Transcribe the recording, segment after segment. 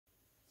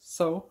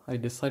So I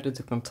decided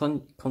to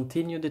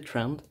continue the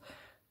trend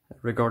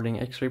regarding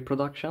X-ray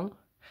production,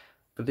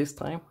 but this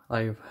time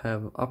I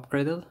have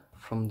upgraded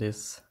from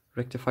this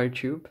rectifier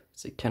tube,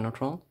 it's a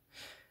Kenotron,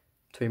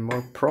 to a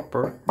more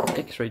proper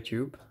X-ray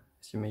tube,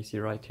 as you may see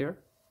right here.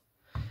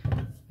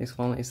 This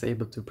one is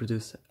able to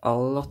produce a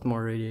lot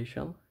more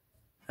radiation,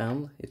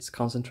 and it's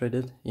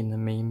concentrated in the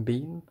main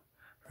beam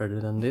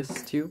rather than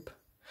this tube,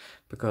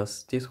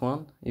 because this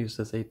one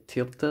uses a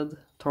tilted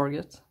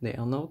target. The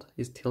anode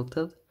is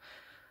tilted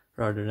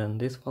rather than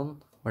this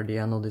one, where the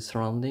anode is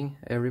surrounding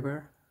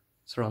everywhere,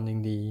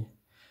 surrounding the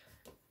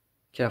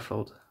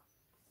cathode.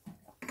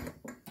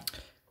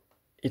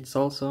 It's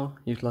also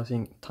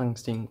utilizing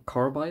tungsten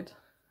carbide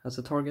as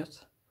a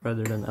target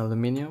rather than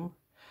aluminium,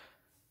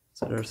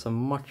 so there's a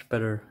much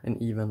better and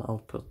even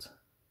output.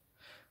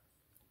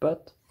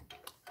 But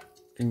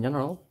in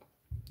general,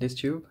 this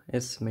tube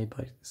is made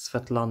by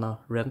Svetlana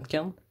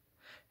Rentgen.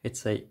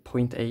 It's a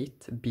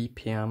 0.8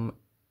 BPM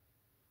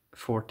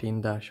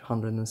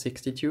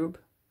 14-160 tube.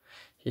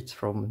 It's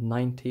from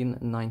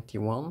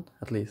 1991,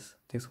 at least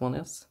this one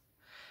is.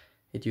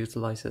 It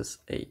utilizes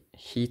a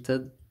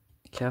heated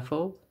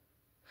cathode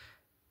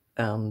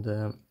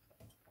and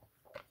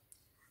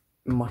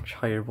much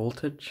higher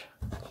voltage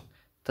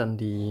than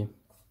the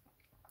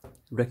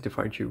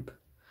rectifier tube.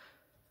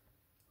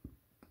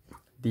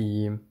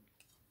 The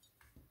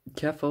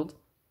cathode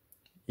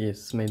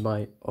is made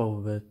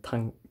of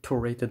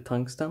chlorated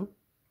tungsten.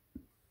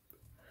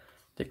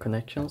 The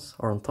connections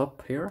are on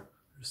top here.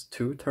 There's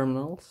two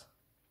terminals.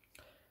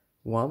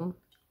 One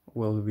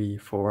will be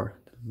for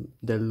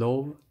the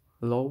low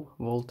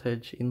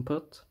voltage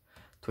input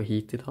to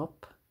heat it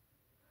up.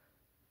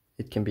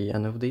 It can be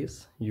any of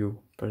these, you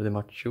pretty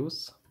much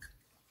choose.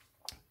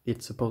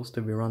 It's supposed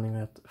to be running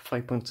at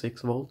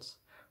 5.6 volts,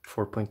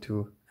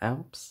 4.2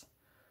 amps.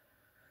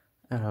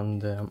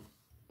 And the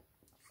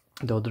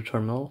other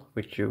terminal,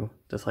 which you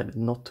decided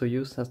not to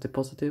use as the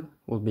positive,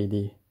 will be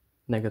the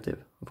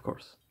negative, of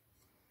course.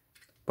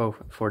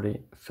 Both for the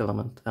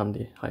filament and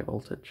the high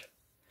voltage.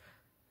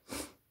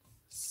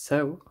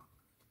 So,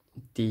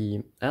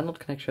 the anode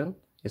connection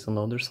is on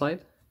the other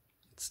side.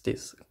 It's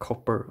this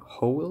copper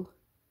hole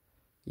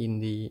in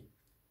the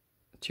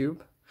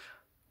tube,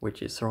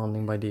 which is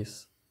surrounded by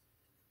this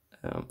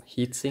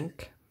heat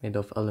sink made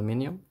of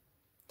aluminium.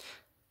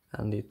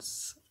 And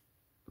it's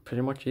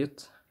pretty much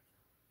it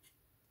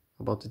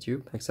about the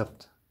tube,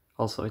 except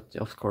also it,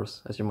 of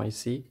course, as you might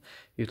see,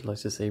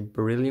 utilizes a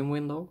beryllium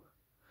window,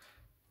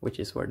 which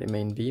is where the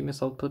main beam is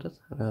outputted,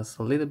 and has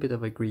a little bit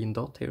of a green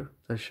dot here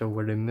to show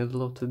where the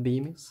middle of the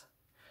beam is.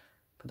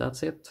 But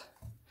that's it.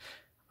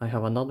 I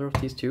have another of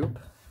these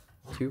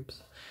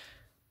tubes,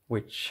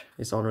 which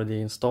is already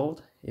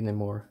installed in a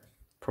more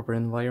proper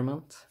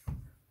environment,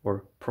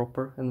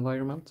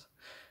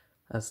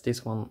 as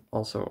this one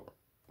also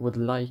would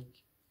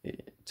like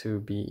to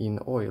be in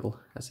oil,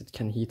 as it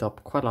can heat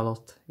up quite a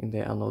lot in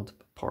the anode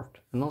part,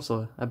 and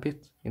also a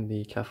bit in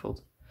the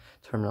cathode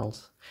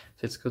terminals.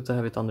 So it's good to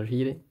have it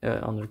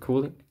under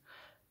cooling,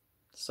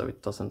 so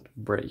it doesn't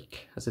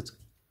break, as it's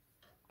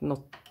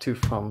not too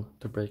fun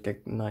to break a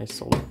nice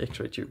solid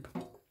X-ray tube.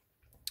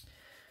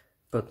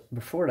 But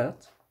before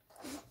that,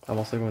 I'm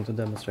also going to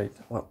demonstrate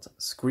what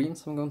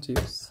screens I'm going to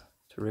use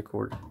to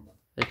record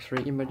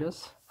X-ray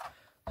images.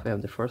 So we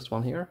have the first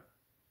one here.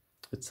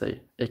 It's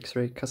a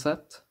X-ray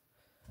cassette,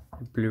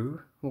 a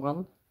blue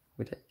one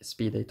with a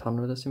speed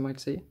 800, as you might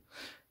see.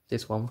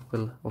 This one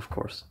will, of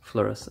course,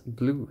 fluoresce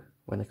blue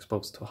when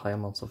exposed to high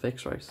amounts of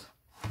X-rays.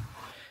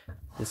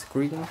 The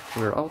screen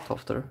we're out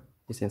after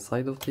is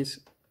inside of this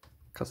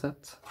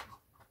cassette.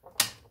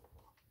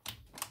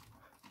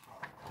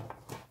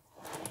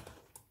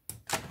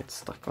 It's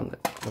stuck on the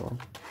one.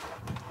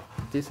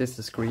 This is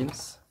the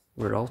screens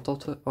we're out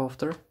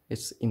after.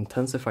 It's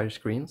intensifier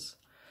screens.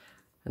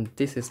 And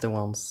this is the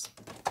ones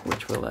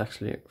which will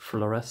actually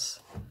fluoresce,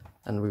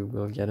 and we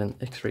will get an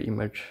X-ray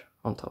image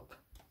on top,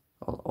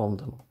 on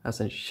them, as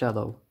a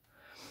shadow.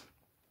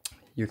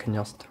 You can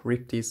just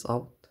rip these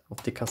out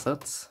of the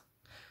cassettes,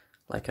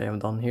 like I have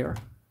done here.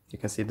 You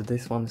can see that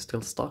this one is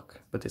still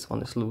stuck, but this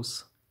one is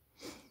loose.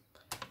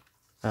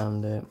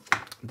 And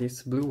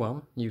this blue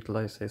one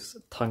utilizes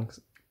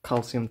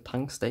calcium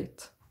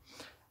tungstate,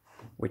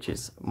 which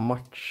is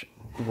much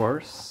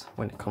worse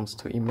when it comes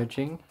to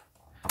imaging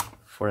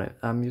for an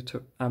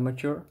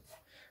amateur,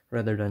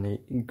 rather than a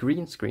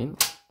green screen,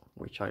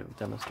 which I'll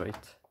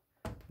demonstrate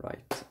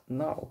right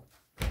now.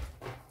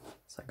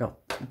 So I got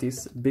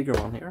this bigger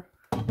one here,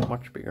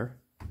 much bigger.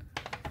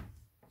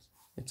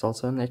 It's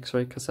also an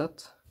X-ray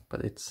cassette,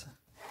 but it's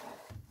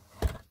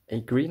a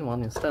green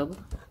one instead,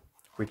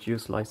 which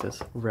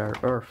utilizes rare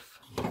earth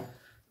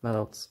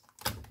metals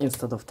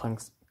instead of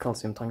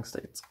calcium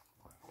tungstate.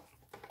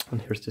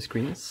 And here's the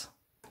screens.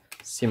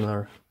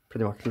 Similar,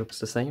 pretty much looks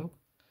the same.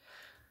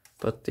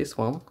 But this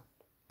one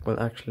will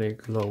actually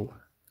glow,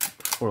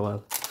 or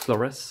well,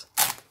 fluoresce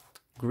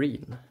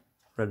green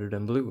rather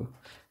than blue.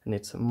 And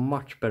it's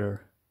much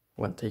better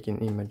when taking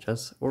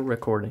images or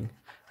recording,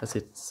 as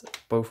it's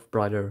both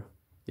brighter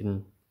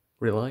in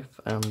real life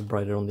and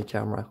brighter on the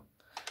camera.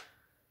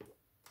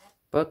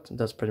 But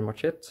that's pretty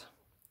much it.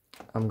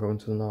 I'm going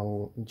to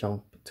now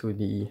jump to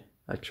the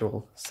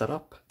actual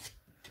setup.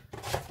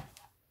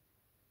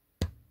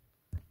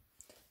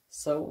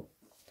 So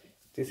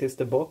this is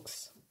the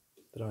box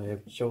that I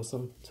have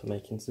chosen to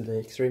make into the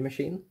X-ray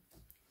machine.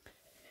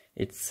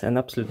 It's an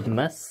absolute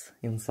mess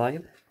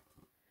inside,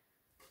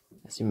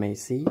 as you may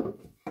see,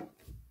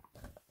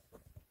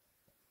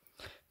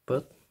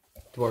 but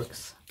it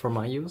works for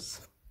my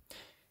use.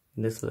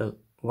 In this little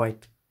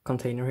white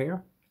container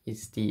here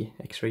is the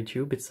X-ray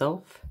tube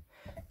itself.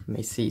 You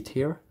may see it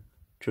here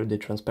through the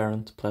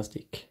transparent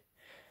plastic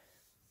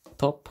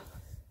top,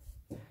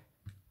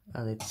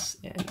 and it's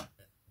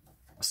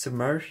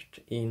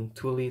submerged in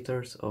 2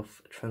 liters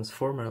of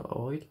transformer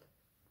oil,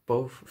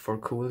 both for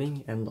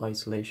cooling and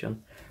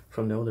isolation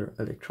from the other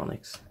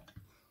electronics.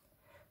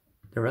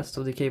 The rest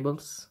of the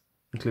cables,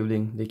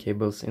 including the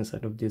cables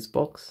inside of this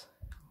box,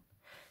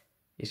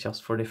 is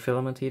just for the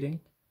filament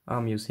heating.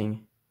 I'm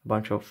using a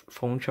bunch of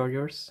phone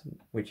chargers,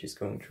 which is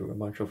going through a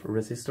bunch of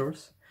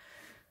resistors,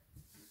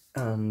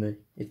 and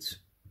it's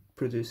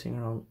producing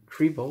around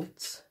 3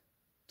 volts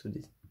to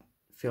the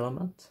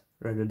filament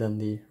rather than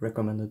the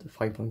recommended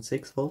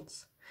 5.6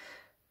 volts,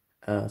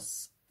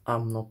 as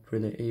I'm not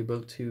really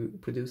able to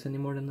produce any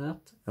more than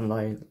that, and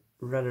I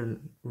rather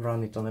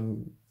run it on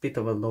a bit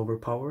of a lower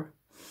power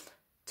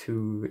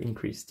to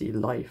increase the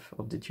life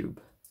of the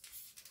tube.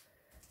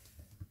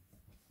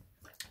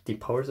 The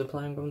power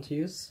supply I'm going to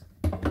use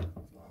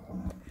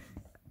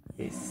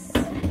is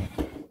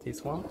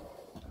this one.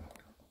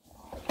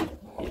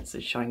 It's a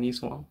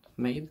Chinese one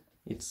made.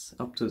 It's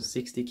up to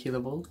 60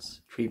 kilovolts,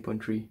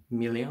 3.3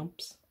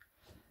 milliamps,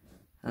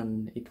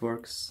 and it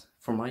works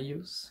for my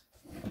use.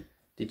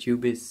 The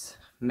tube is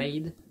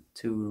made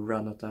to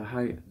run at a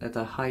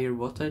higher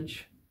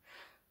wattage,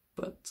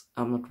 but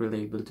I'm not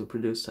really able to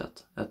produce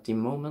that at the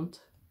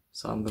moment,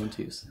 so I'm going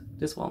to use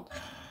this one,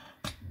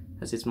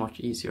 as it's much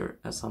easier,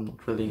 as I'm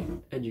not really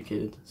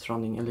educated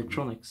surrounding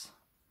electronics.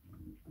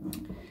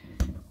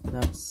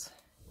 That's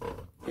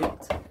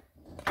it.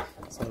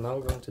 So now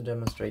I'm going to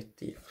demonstrate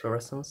the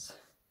fluorescence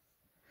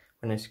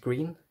when a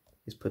screen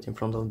is put in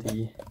front of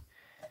the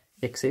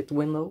exit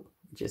window,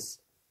 which is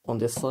on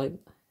this side.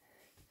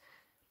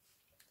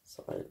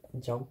 So I'll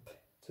jump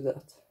to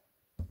that.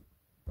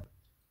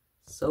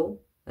 So,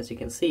 as you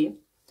can see,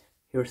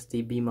 here's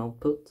the beam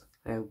output.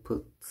 I have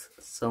put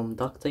some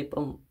duct tape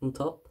on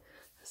top,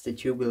 as the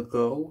tube will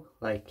glow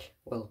like,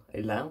 well,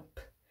 a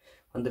lamp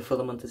when the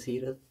filament is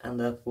heated, and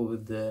that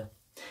would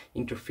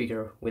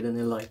interfere with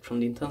any light from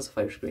the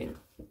intensifier screen.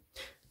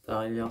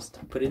 I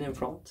just put it in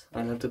front.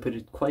 I have to put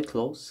it quite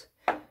close,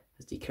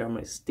 as the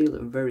camera is still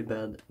very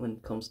bad when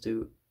it comes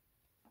to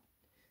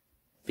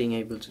being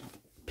able to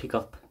pick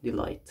up the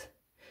light.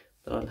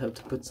 But I'll have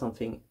to put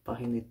something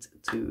behind it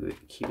to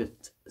keep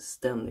it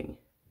standing.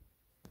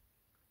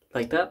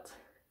 Like that.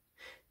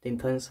 The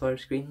intensifier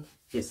screen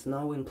is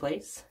now in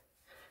place.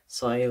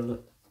 So I'll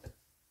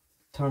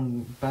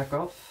turn back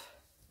off,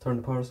 turn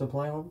the power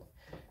supply on,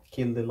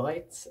 kill the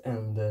lights,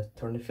 and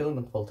turn the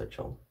filament voltage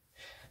on.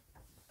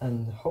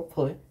 And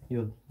hopefully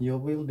you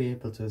will be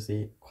able to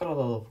see quite a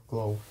lot of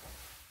glow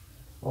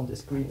on the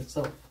screen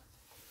itself.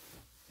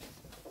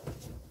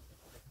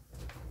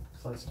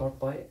 So I start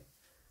by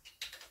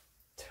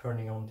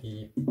turning on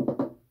the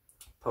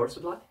power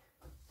supply,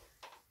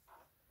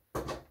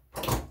 kill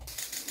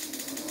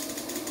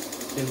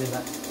the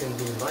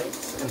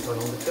lights, and turn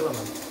on the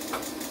filament.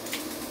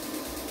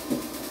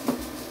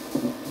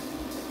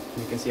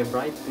 You can see a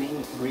bright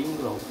green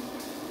glow.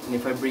 And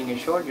if I bring a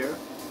charger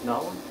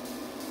down,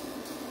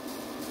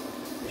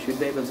 you should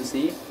be able to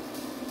see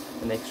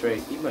an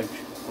X-ray image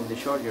of the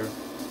charger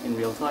in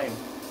real time.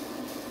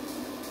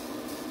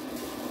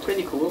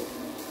 Pretty cool.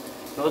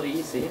 Not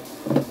easy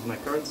with my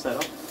current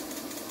setup,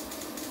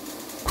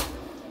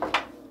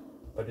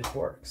 but it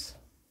works.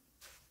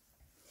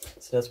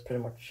 So that's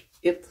pretty much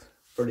it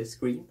for this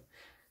screen.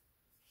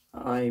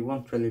 I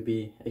won't really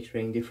be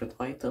X-raying different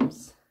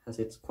items, as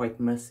it's quite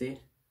messy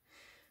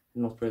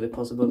and not really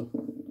possible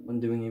when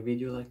doing a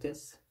video like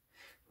this.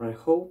 But I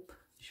hope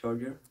the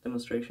charger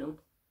demonstration,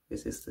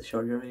 this is the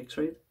charger I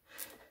X-rayed,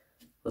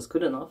 was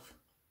good enough.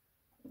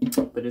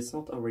 But it's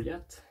not over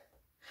yet.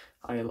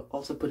 I'll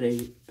also put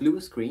a blue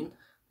screen,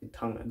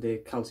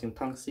 the calcium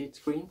tungstate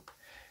screen,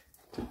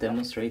 to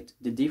demonstrate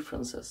the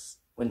differences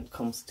when it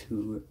comes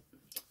to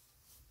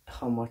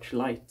how much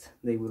light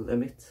they will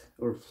emit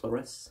or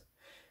fluoresce.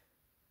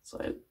 So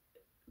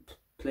I'll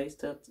place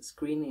that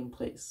screen in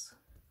place.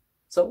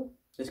 So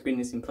the screen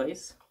is in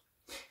place.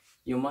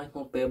 You might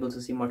not be able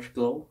to see much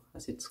glow,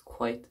 as it's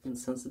quite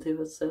insensitive,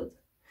 as said,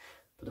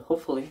 but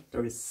hopefully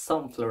there is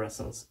some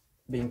fluorescence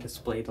being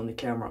displayed on the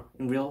camera.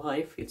 In real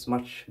life it's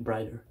much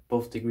brighter,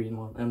 both the green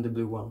one and the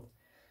blue one,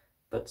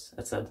 but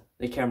as said,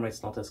 the camera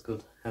is not as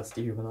good as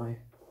the human eye.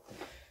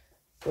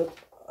 But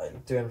I'll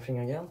do everything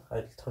again.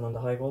 I'll turn on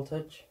the high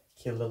voltage,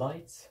 kill the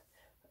lights,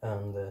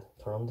 and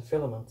turn on the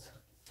filament.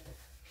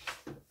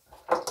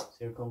 So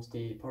here comes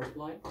the power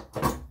supply.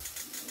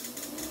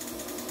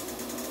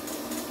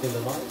 dim the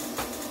light,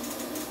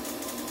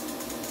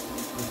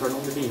 and turn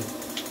on the beam.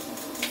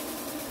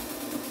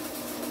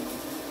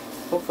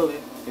 Hopefully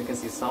you can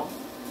see some,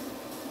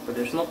 but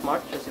there's not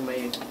much, as you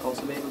may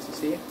also be able to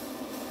see.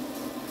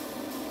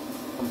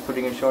 I'm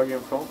putting a charger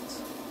in front,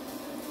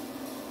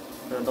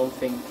 but I don't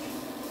think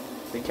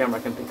the camera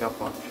can pick up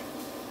much.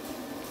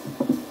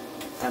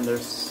 And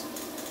there's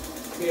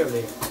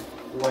clearly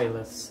way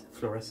less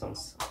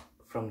fluorescence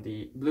from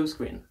the blue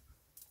screen.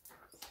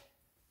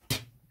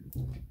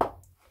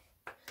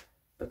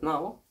 But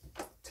now,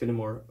 to the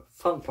more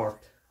fun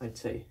part, I'd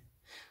say.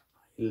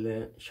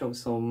 I'll show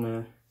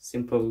some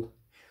simple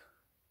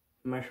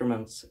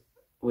measurements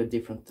with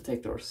different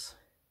detectors.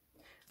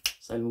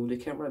 So I'll move the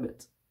camera a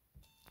bit.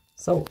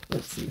 So,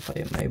 let's see if I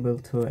am able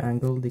to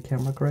angle the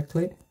camera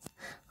correctly.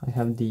 I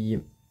have the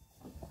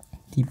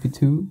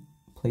DP2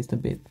 placed a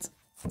bit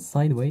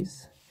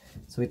sideways,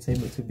 so it's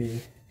able to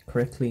be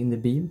correctly in the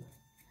beam.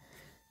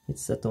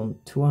 It's set on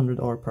 200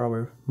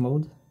 R/h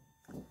mode,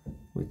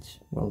 which,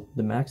 well,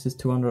 the max is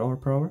 200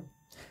 R/h.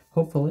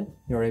 Hopefully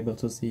you're able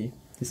to see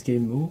the scale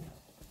move.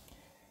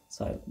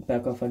 So I'll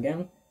back off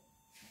again,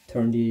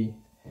 turn the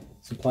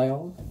supply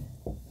on,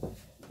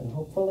 and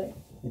hopefully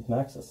it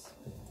maxes.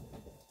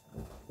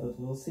 But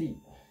we'll see.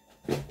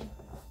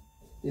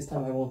 This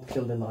time I won't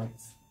kill the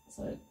lights.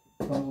 So I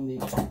turn on the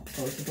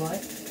power supply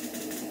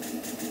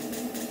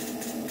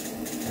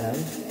and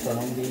turn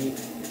on the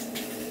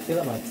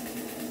filament.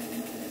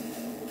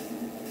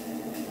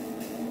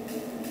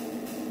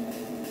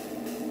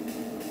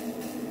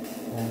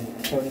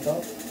 And turn it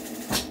off.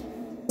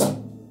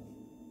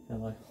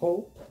 And I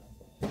hope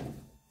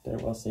there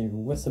was a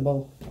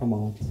visible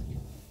amount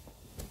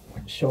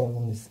shown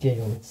on the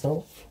scale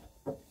itself.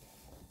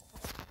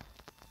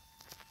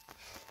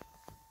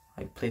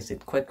 I placed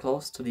it quite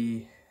close to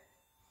the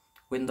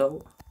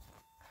window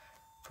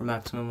for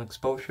maximum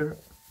exposure.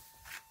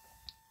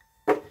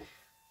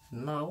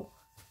 Now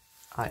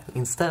I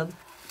instead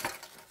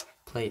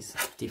place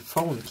the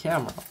phone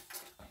camera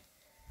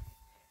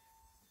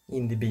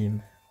in the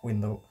beam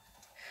window,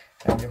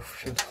 and you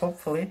should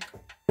hopefully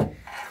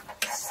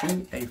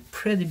see a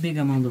pretty big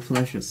amount of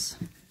flashes.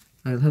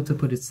 I'll have to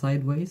put it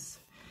sideways,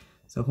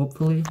 so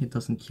hopefully it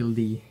doesn't kill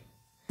the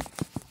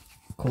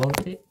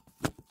quality.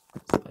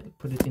 So I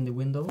put it in the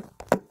window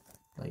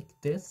like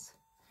this,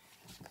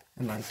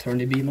 and I turn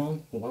the beam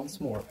on once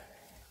more.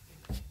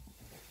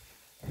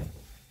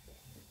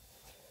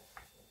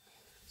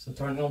 So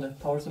turning on the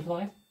power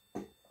supply.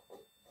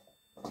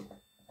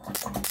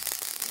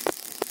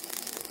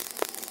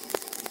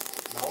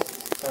 Now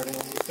turning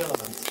on the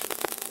filaments.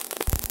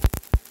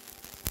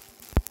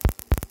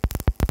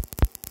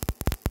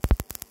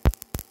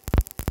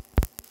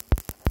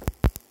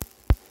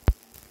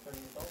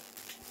 Turning it off.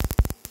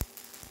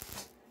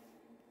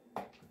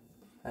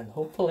 And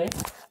hopefully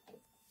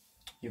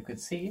you could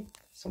see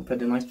some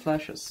pretty nice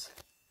flashes.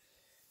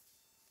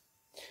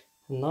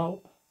 Now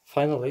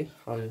finally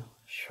I'll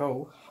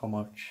show how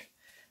much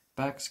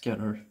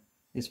backscatter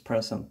is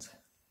present.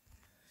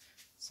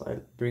 So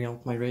I'll bring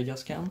out my radar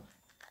scan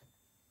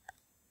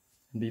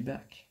and be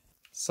back.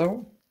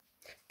 So,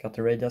 got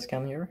the radar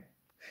scan here.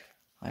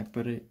 I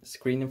put a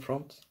screen in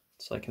front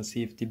so I can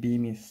see if the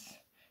beam is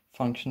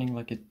functioning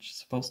like it's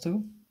supposed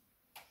to.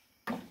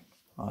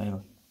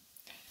 I'll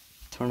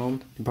turn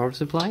on the power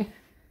supply.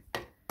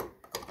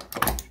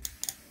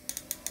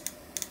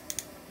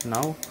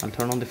 Now I'll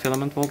turn on the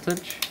filament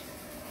voltage.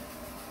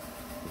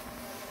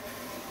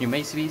 You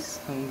may see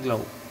some glow.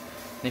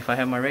 And if I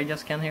have my radar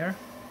scan here,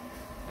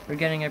 we're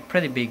getting a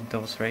pretty big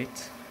dose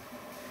rate.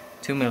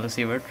 2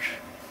 millisieverts,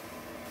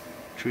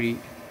 3,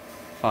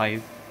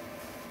 5,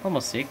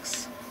 almost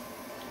 6.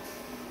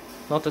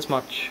 Not as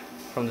much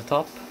from the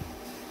top,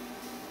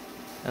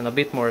 and a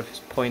bit more is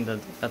pointed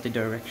at the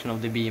direction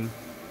of the beam.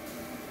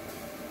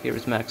 Here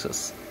is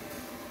maxes.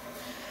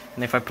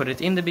 And if I put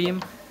it in the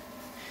beam,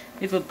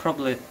 it will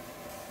probably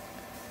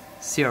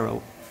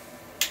 0.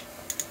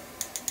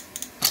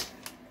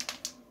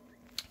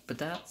 But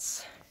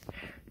that's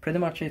pretty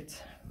much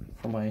it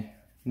for my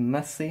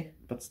messy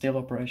but still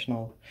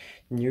operational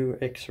new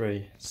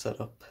X-ray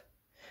setup.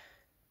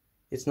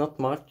 It's not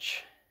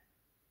much,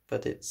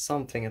 but it's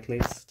something at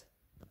least.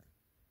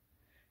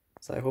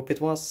 So I hope it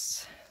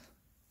was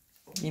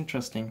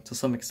interesting to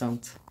some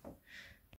extent.